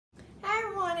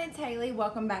it's Haley.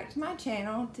 Welcome back to my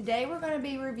channel. Today we're going to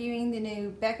be reviewing the new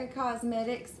BECCA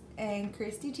X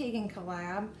Chrissy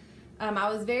collab. I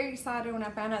was very excited when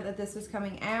I found out that this was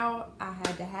coming out. I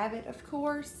had to have it, of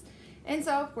course. And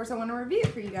so, of course, I want to review it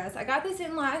for you guys. I got this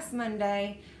in last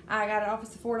Monday. I got it off of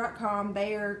Sephora.com.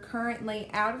 They are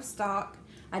currently out of stock.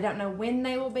 I don't know when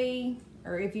they will be,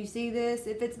 or if you see this,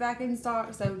 if it's back in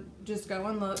stock, so just go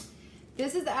and look.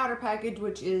 This is the outer package,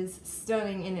 which is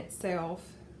stunning in itself.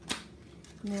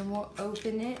 And then we'll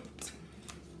open it.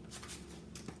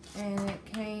 And it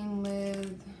came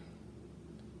with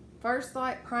First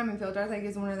Light Priming Filter, I think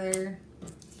is one of their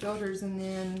filters, and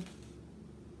then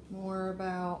more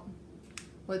about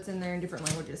what's in there in different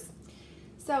languages.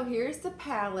 So here's the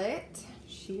palette.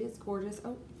 She is gorgeous.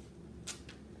 Oh,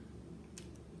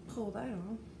 pull that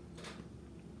off.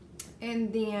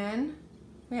 And then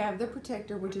we have the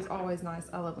protector, which is always nice.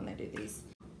 I love when they do these.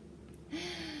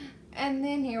 And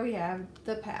then here we have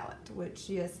the palette, which,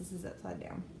 yes, this is upside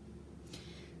down.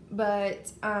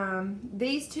 But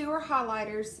these two are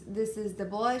highlighters. This is the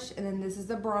blush, and then this is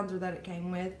the bronzer that it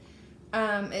came with.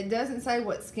 It doesn't say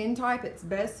what skin type it's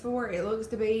best for. It looks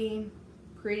to be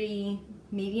pretty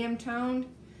medium toned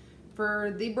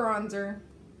for the bronzer.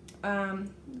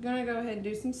 I'm gonna go ahead and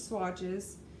do some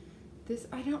swatches. This,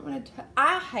 I don't want to,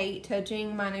 I hate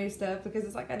touching my new stuff because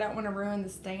it's like I don't want to ruin the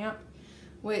stamp,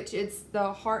 which it's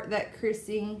the heart that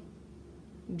Chrissy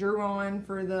drew on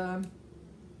for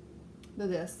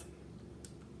this.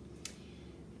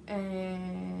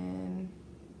 And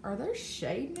are there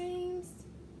shade names?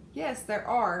 Yes, there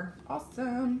are.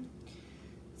 Awesome.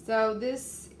 So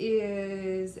this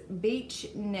is Beach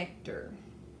Nectar.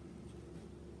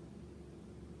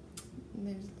 And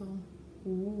there's a little,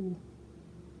 ooh.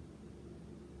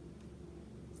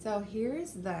 So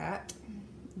here's that.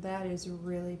 That is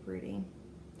really pretty.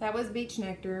 That was Beach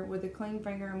Nectar. With a clean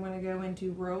finger, I'm going to go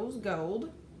into Rose Gold.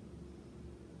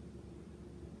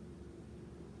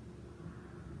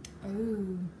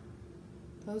 Ooh,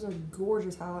 those are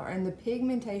gorgeous highlighter, and the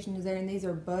pigmentation is there, and these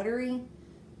are buttery,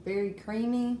 very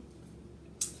creamy.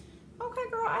 Okay,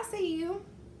 girl, I see you.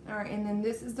 All right, and then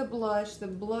this is the blush. The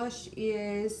blush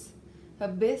is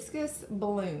Hibiscus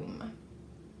Bloom.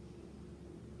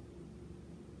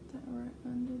 Is that right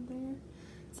under there?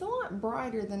 It's a lot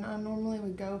brighter than I normally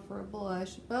would go for a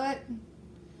blush, but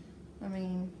I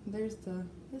mean, there's the,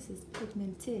 this is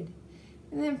pigmented.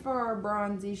 And then for our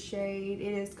bronzy shade,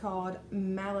 it is called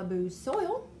Malibu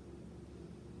Soil.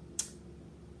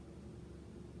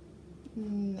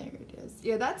 There it is.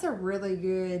 Yeah, that's a really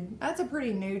good, that's a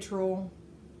pretty neutral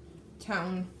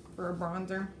tone for a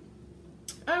bronzer.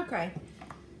 Okay.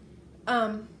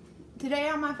 Today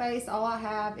on my face, all I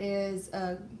have is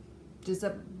just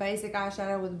a basic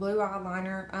eyeshadow with blue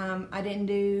eyeliner. I didn't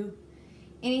do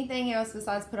anything else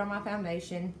besides put on my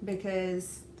foundation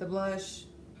because the blush,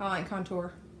 highlight, and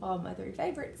contour, all my three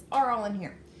favorites, are all in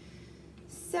here.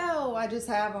 So I just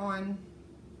have on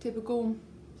typical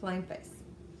plain face,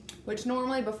 which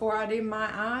normally before I do my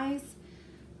eyes,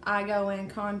 I go in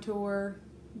contour,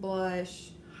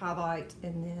 blush, highlight,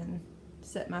 and then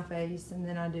set my face, and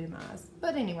then I do my eyes.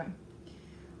 But anyway,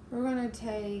 we're gonna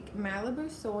take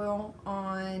Malibu Soil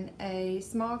on a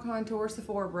small contour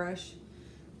Sephora brush.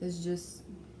 This is just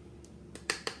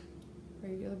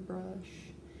regular brush.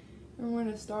 And we're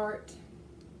going to start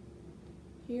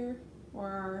here where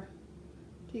our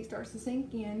cheek starts to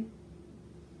sink in.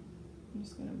 I'm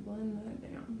just going to blend that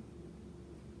down.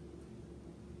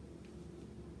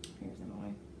 Here's my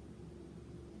way.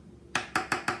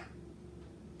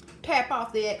 Tap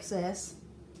off the excess.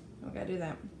 I gotta do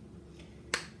that.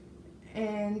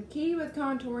 And key with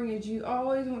contouring is you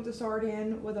always want to start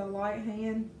in with a light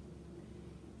hand.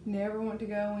 Never want to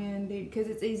go in deep because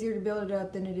it's easier to build it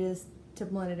up than it is to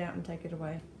blend it out and take it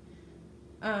away.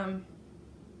 So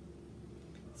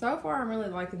far I'm really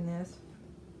liking this.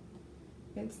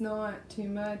 It's not too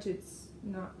much, it's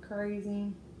not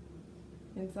crazy.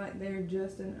 It's like they're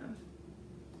just enough.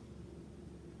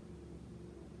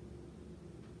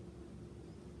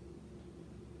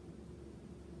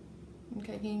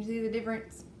 Okay, can you see the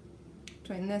difference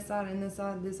between this side and this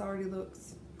side? This already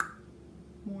looks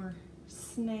more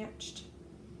snatched.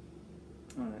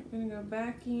 Alright, gonna go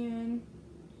back in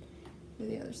to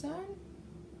the other side.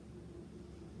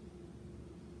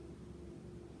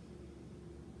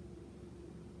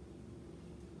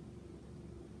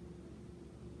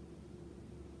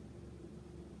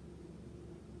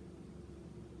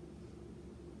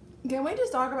 Can we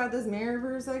just talk about this mirror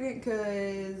for a second?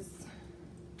 Because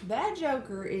that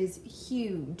joker is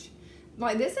huge.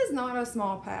 Like, this is not a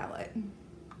small palette.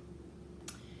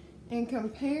 And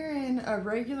comparing a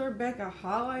regular BECCA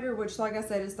highlighter, which like I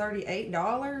said is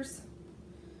 $38,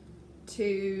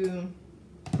 to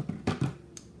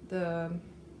the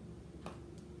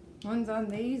ones on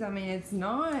these, I mean, it's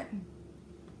not,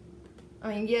 I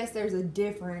mean, yes, there's a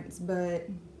difference, but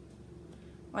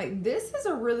like this is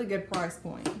a really good price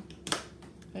point,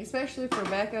 especially for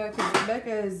BECCA, because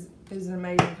BECCA is an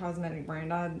amazing cosmetic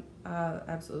brand. I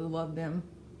absolutely love them.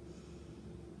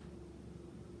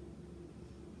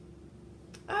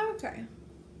 Okay.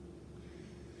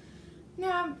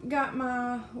 Now I've got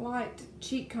my light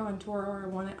cheek contour. I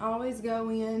want to always go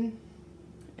in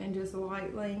and just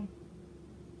lightly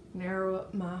narrow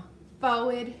up my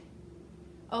forehead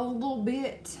a little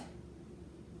bit.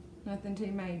 Nothing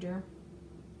too major.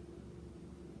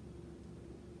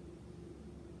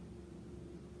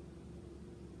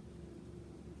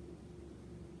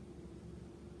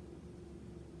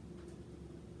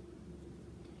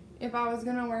 If I was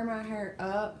gonna wear my hair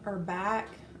up or back,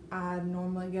 I'd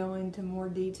normally go into more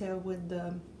detail with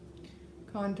the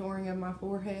contouring of my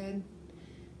forehead.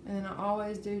 And then I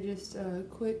always do just a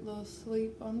quick little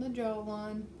sweep on the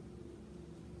jawline.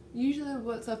 Usually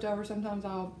what's left over, sometimes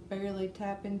I'll barely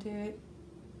tap into it.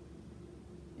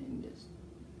 And just,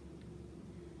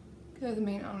 because I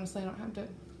mean, honestly, I don't have to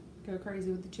go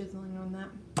crazy with the chiseling on that.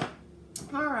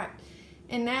 All right.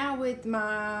 And now with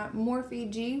my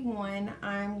Morphe G1,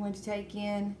 I'm going to take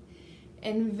in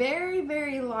and very,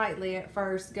 very lightly at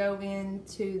first go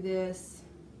into this,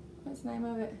 what's the name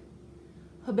of it?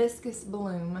 Hibiscus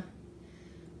Bloom.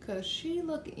 Cause she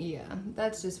looking, yeah,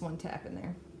 that's just one tap in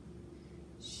there.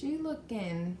 She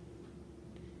looking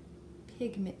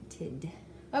pigmented.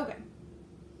 Okay.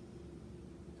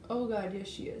 Oh God, yes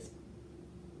she is.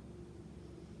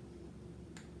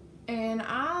 And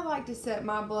I like to set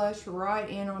my blush right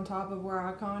in on top of where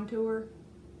I contour.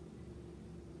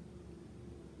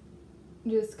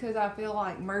 Just because I feel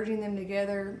like merging them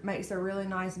together makes a really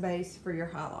nice base for your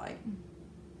highlight.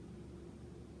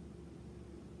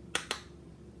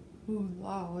 Ooh,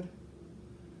 Lord.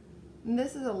 And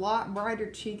this is a lot brighter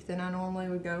cheek than I normally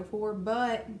would go for,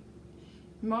 but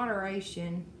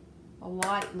moderation,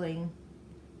 lightly,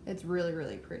 it's really,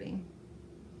 really pretty.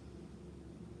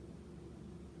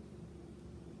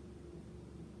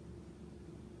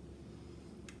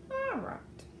 Alright.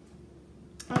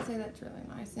 I'd say that's really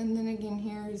nice. And then again,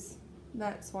 here's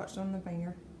that swatched on the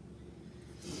finger.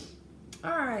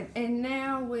 Alright, and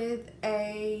now with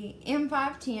a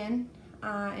M510,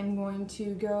 I am going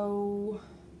to go,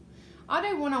 I'll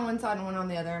do one on one side and one on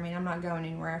the other. I mean, I'm not going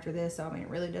anywhere after this, so I mean, it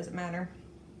really doesn't matter.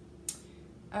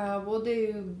 We'll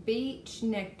do Beach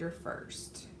Nectar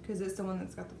first, because it's the one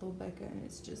that's got the little BECCA, and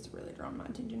it's just really drawn my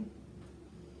attention.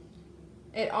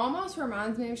 It almost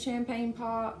reminds me of Champagne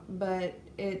Pop, but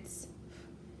it's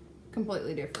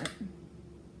completely different.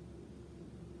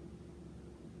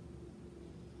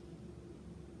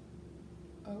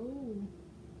 Oh,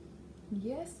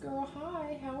 yes girl,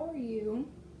 hi, how are you?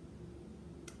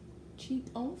 Cheek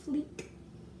on fleek.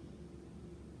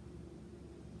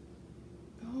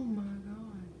 Oh my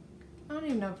God. I don't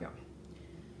even know if y'all.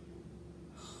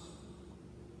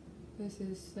 This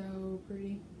is so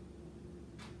pretty.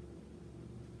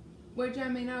 Which, I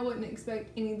mean, I wouldn't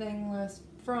expect anything less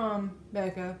from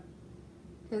BECCA,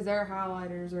 because their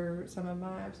highlighters are some of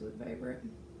my absolute favorite.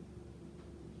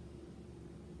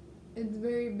 It's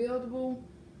very buildable,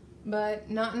 but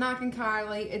not knocking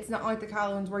Kylie. It's not like the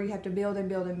Kylie ones where you have to build and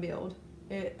build and build.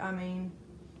 I mean,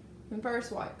 the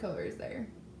first white color is there.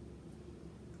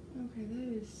 Okay,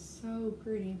 that is so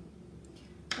pretty.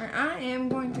 All right, I am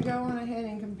going to go on ahead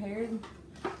and compare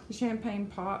the Champagne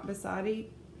Pop beside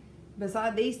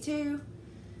these two,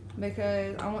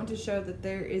 because I want to show that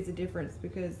there is a difference,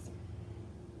 because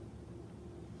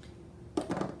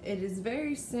it is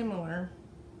very similar,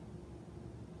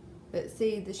 but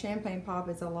see, the Champagne Pop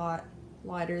is a lot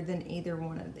lighter than either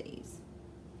one of these.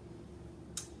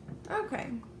 Okay,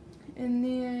 and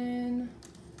then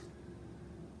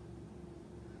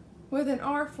with an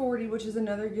R40, which is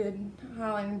another good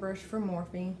highlighting brush from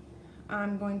Morphe,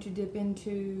 I'm going to dip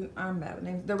into, I'm bad with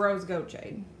names, the Rose Gold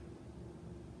shade.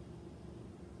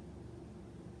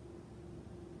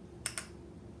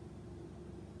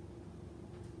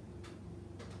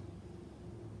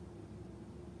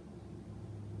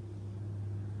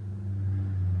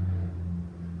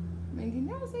 Can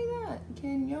y'all see that?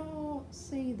 Can y'all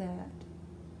see that?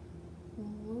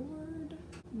 Lord,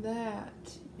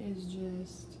 that is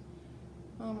just,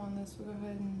 I'm on this, we'll go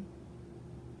ahead and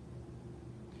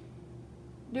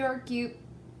do our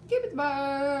Cupid's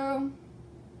bow.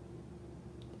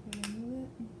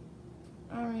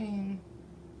 I mean,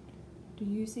 Do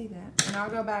you see that? And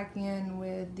I'll go back in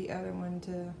with the other one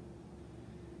to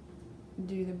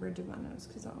do the bridge of my nose,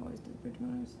 because I always do the bridge of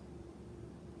my nose.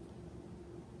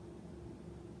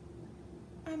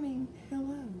 I mean,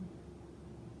 hello.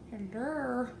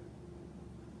 Hello.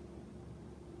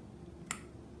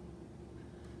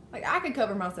 Like, I could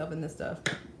cover myself in this stuff.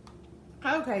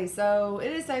 Okay, so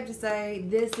it is safe to say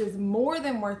this is more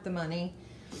than worth the money.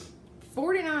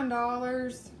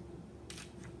 $49.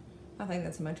 I think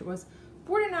that's how much it was.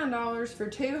 $49 for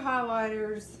 2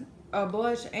 highlighters, a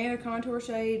blush, and a contour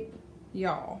shade.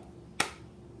 Y'all,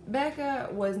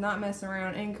 BECCA was not messing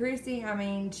around. And Chrissy, I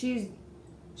mean, she's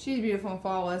beautiful and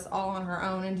flawless all on her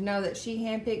own. And to know that she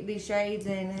handpicked these shades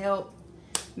and helped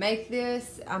make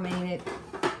this, I mean,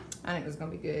 I think it was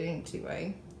going to be good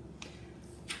anyway.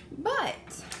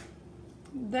 But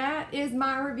that is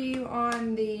my review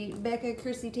on the BECCA X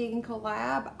Chrissy Teigen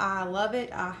collab. I love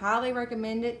it. I highly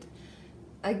recommend it.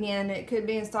 Again, it could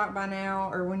be in stock by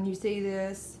now or when you see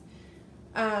this.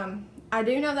 I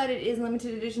do know that it is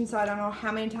limited edition, so I don't know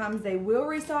how many times they will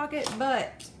restock it,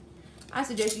 but I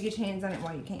suggest you get your hands on it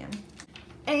while you can.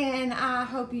 And I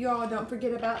hope you all don't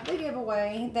forget about the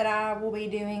giveaway that I will be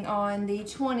doing on the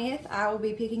 20th. I will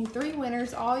be picking 3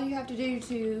 winners. All you have to do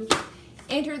to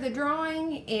enter the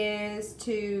drawing is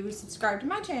to subscribe to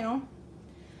my channel,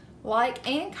 like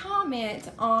and comment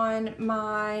on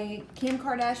my Kim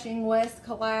Kardashian West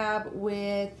collab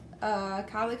with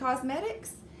Kylie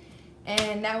Cosmetics,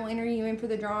 and that will enter you in for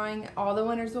the drawing. All the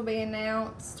winners will be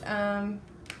announced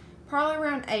probably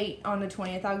around 8 on the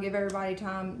 20th. I'll give everybody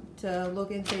time to look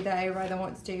and see that, everybody that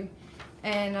wants to.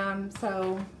 And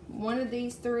so one of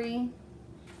these 3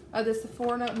 of the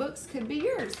Sephora notebooks could be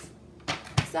yours.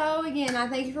 So again, I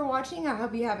thank you for watching. I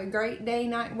hope you have a great day,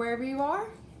 night, wherever you are.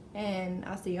 And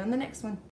I'll see you on the next one.